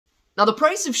Now, the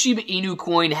price of Shiba Inu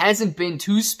coin hasn't been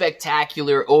too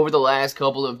spectacular over the last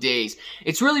couple of days.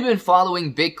 It's really been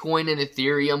following Bitcoin and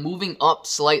Ethereum, moving up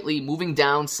slightly, moving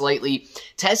down slightly,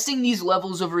 testing these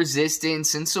levels of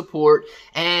resistance and support,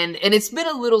 and it's been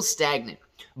a little stagnant.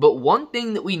 But one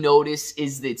thing that we notice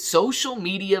is that social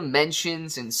media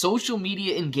mentions and social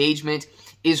media engagement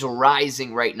is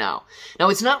rising right now. Now,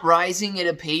 it's not rising at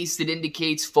a pace that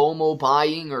indicates FOMO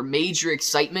buying or major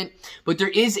excitement, but there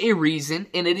is a reason,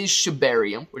 and it is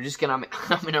Shibarium. We're just gonna,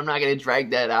 I'm not gonna drag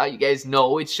that out. You guys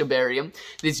know it's Shibarium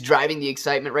that's driving the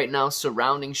excitement right now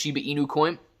surrounding Shiba Inu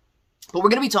coin. But we're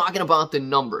going to be talking about the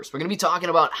numbers. We're going to be talking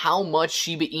about how much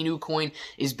Shiba Inu coin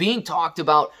is being talked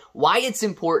about, why it's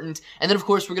important, and then, of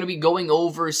course, we're going to be going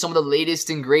over some of the latest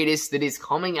and greatest that is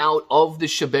coming out of the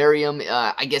Shibarium,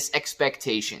 I guess,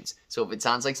 expectations. So if it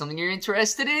sounds like something you're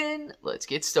interested in, let's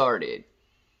get started.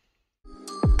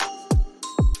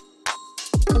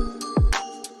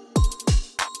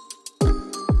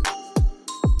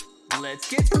 Let's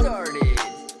get started.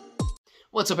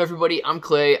 What's up, everybody? I'm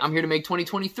Clay. I'm here to make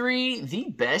 2023 the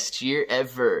best year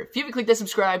ever. If you haven't clicked that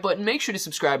subscribe button, make sure to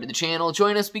subscribe to the channel.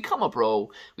 Join us, become a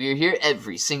pro. We are here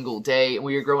every single day, and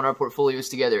we are growing our portfolios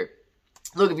together.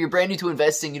 Look, if you're brand new to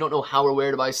investing, you don't know how or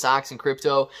where to buy stocks and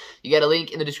crypto, you got a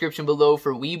link in the description below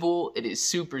for Webull. It is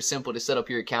super simple to set up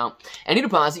your account. Any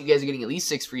deposit, you guys are getting at least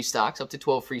 6 free stocks, up to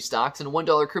 12 free stocks, and a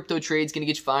 $1 crypto trade is going to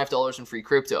get you $5 in free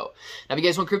crypto. Now, if you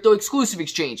guys want crypto exclusive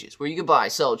exchanges, where you can buy,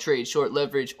 sell, trade, short,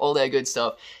 leverage, all that good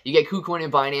stuff, you get KuCoin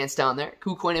and Binance down there.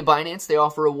 KuCoin and Binance, they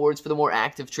offer rewards for the more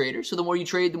active traders, so the more you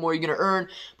trade, the more you're going to earn.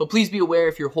 But please be aware,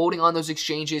 if you're holding on those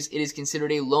exchanges, it is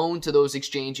considered a loan to those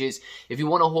exchanges. If you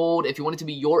want to hold, if you want it to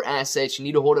be your assets, you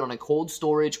need to hold it on a cold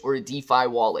storage or a DeFi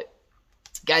wallet.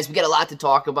 Guys, we got a lot to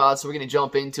talk about, so we're going to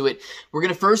jump into it. We're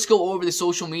going to first go over the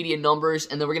social media numbers,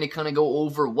 and then we're going to kind of go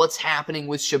over what's happening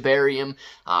with Shibarium,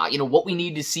 what we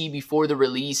need to see before the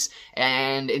release,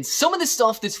 and some of the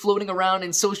stuff that's floating around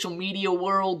in social media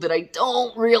world that I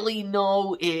don't really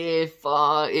know if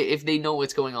they know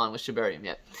what's going on with Shibarium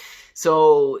yet.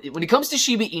 So, when it comes to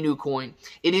Shiba Inu coin,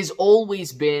 it has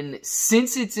always been,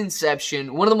 since its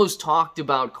inception, one of the most talked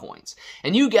about coins.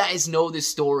 And you guys know this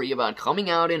story about coming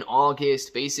out in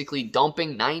August, basically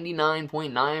dumping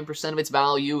 99.9% of its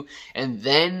value, and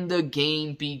then the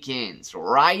game begins,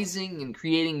 rising and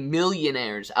creating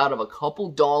millionaires out of a couple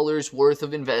dollars worth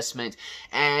of investment,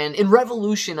 and it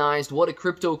revolutionized what a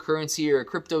cryptocurrency or a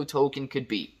crypto token could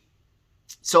be.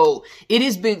 So, it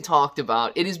has been talked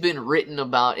about, it has been written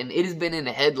about, and it has been in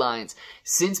the headlines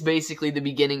since basically the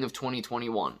beginning of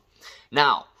 2021.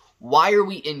 Now, why are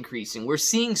we increasing? We're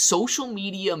seeing social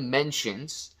media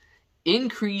mentions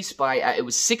increase by, it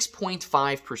was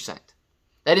 6.5%.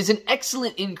 That is an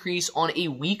excellent increase on a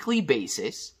weekly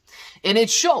basis. And it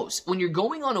shows, when you're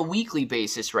going on a weekly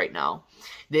basis right now,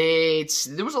 there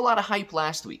was a lot of hype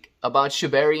last week about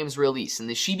Shibarium's release, and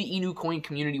the Shiba Inu coin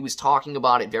community was talking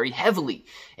about it very heavily,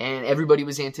 and everybody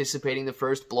was anticipating the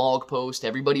first blog post,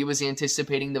 everybody was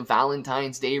anticipating the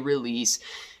Valentine's Day release,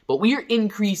 but we are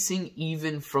increasing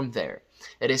even from there.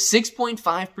 At a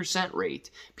 6.5% rate,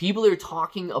 people are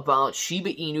talking about Shiba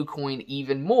Inu coin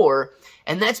even more,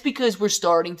 and that's because we're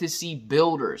starting to see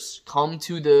builders come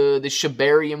to the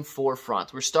Shibarium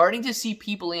forefront. We're starting to see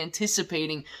people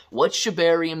anticipating what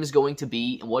Shibarium is going to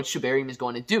be and what Shibarium is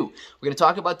going to do. We're going to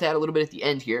talk about that a little bit at the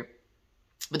end here.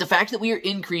 But the fact that we are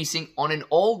increasing on an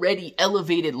already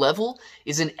elevated level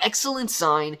is an excellent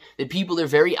sign that people are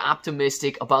very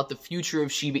optimistic about the future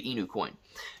of Shiba Inu coin.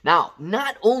 Now,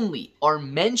 not only are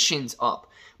mentions up,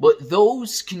 but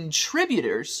those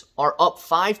contributors are up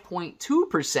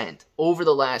 5.2% over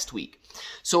the last week.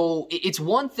 So it's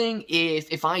one thing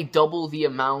if I double the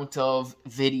amount of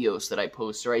videos that I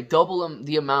post, or I double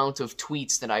the amount of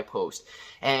tweets that I post,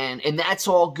 and that's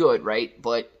all good, right?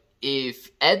 But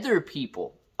if other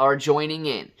people are joining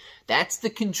in, that's the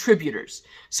contributors.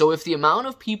 So if the amount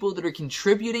of people that are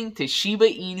contributing to Shiba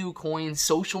Inu coin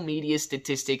social media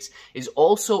statistics is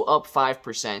also up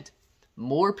 5%,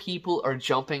 more people are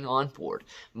jumping on board.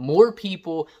 More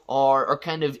people are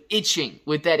kind of itching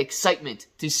with that excitement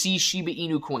to see Shiba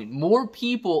Inu coin. More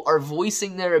people are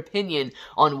voicing their opinion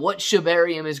on what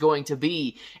Shibarium is going to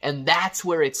be, and that's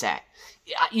where it's at.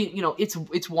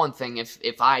 It's one thing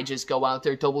if I just go out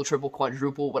there, double, triple,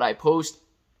 quadruple what I post,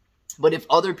 but if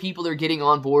other people are getting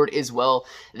on board as well,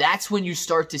 that's when you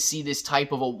start to see this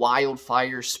type of a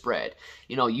wildfire spread.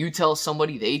 You tell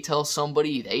somebody, they tell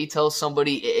somebody, they tell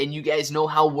somebody, and you guys know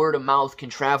how word of mouth can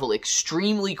travel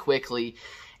extremely quickly,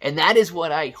 and that is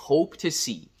what I hope to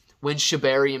see when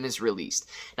Shibarium is released.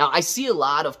 Now, I see a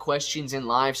lot of questions in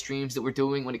live streams that we're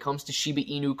doing when it comes to Shiba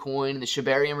Inu coin and the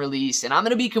Shibarium release, and I'm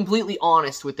going to be completely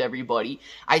honest with everybody.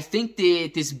 I think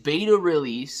that this beta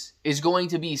release is going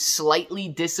to be slightly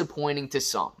disappointing to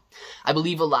some. I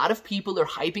believe a lot of people are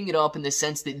hyping it up in the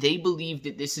sense that they believe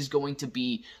that this is going to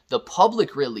be the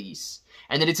public release,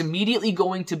 and that it's immediately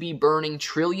going to be burning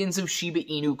trillions of Shiba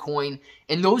Inu coin,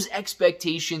 and those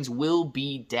expectations will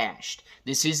be dashed.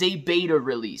 This is a beta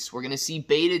release. We're going to see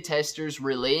beta testers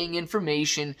relaying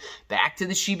information back to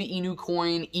the Shiba Inu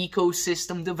coin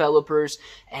ecosystem developers,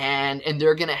 and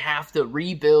they're going to have to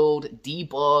rebuild,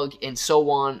 debug, and so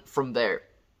on from there.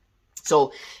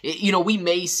 So, you know, we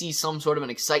may see some sort of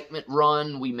an excitement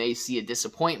run, we may see a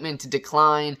disappointment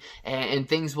decline, and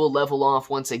things will level off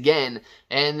once again,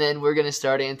 and then we're going to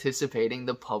start anticipating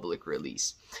the public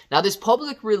release. Now, this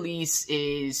public release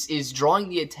is drawing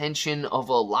the attention of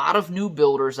a lot of new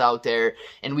builders out there,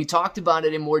 and we talked about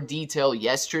it in more detail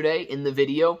yesterday in the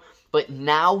video. But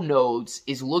Now Nodes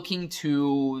is looking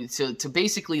to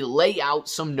basically lay out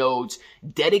some nodes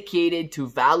dedicated to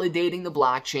validating the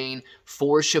blockchain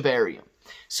for Shibarium.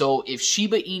 So if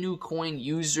Shiba Inu coin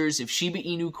users, if Shiba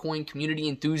Inu coin community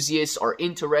enthusiasts are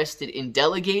interested in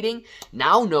delegating,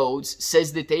 Now Nodes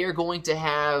says that they are going to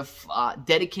have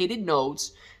dedicated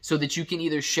nodes so that you can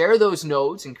either share those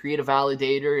nodes and create a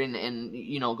validator and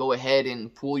you know, go ahead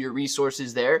and pool your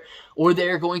resources there, or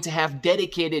they're going to have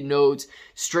dedicated nodes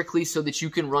strictly so that you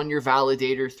can run your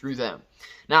validator through them.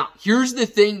 Now, here's the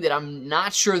thing that I'm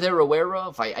not sure they're aware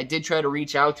of. I did try to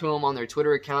reach out to them on their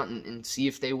Twitter account and see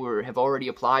if they have already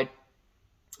applied.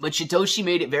 But Satoshi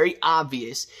made it very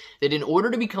obvious that in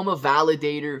order to become a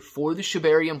validator for the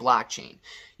Shibarium blockchain,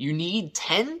 you need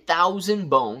 10,000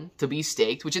 bone to be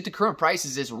staked, which at the current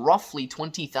prices is roughly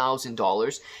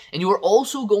 $20,000, and you are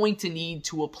also going to need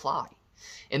to apply.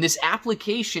 And this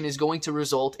application is going to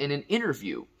result in an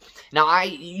interview. Now,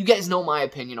 you guys know my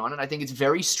opinion on it. I think it's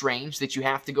very strange that you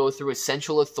have to go through a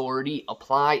central authority,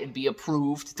 apply, and be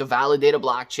approved to validate a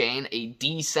blockchain, a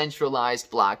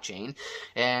decentralized blockchain.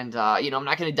 And, you know, I'm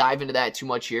not going to dive into that too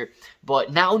much here.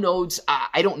 But Now Nodes,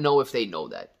 I don't know if they know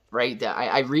that. Right?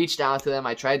 I reached out to them.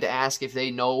 I tried to ask if they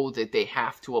know that they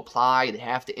have to apply, they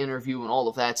have to interview, and all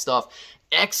of that stuff.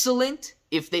 Excellent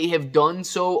if they have done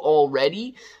so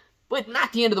already, but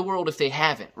not the end of the world if they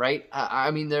haven't, right?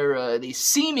 I mean, they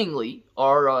seemingly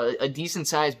are a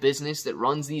decent-sized business that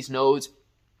runs these nodes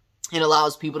and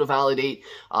allows people to validate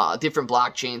different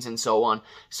blockchains and so on.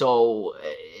 So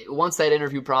once that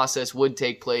interview process would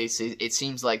take place, it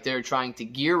seems like they're trying to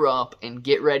gear up and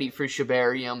get ready for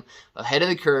Shibarium ahead of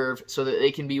the curve so that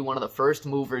they can be one of the first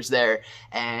movers there.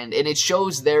 And it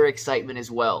shows their excitement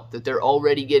as well, that they're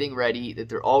already getting ready, that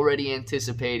they're already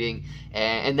anticipating,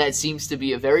 and that seems to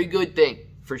be a very good thing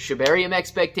for Shibarium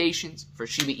expectations, for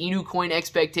Shiba Inu coin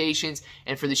expectations,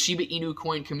 and for the Shiba Inu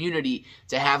coin community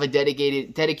to have a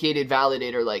dedicated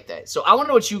validator like that. So I want to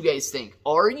know what you guys think.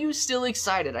 Are you still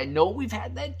excited? I know we've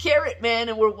had that carrot, man,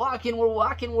 and we're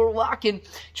walking,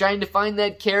 trying to find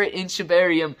that carrot in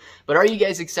Shibarium. But are you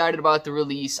guys excited about the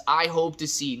release? I hope to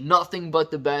see nothing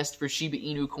but the best for Shiba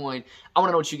Inu coin. I want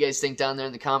to know what you guys think down there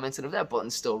in the comments, and if that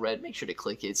button's still red, make sure to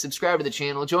click it. Subscribe to the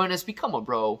channel, join us, become a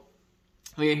bro.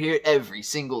 We are here every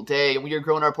single day, and we are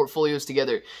growing our portfolios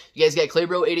together. You guys got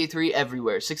ClayBro 883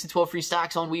 everywhere. 6 to 12 free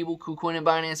stocks on Webull, KuCoin, and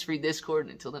Binance, free Discord.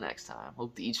 And until the next time,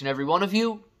 hope that each and every one of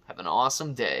you have an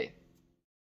awesome day.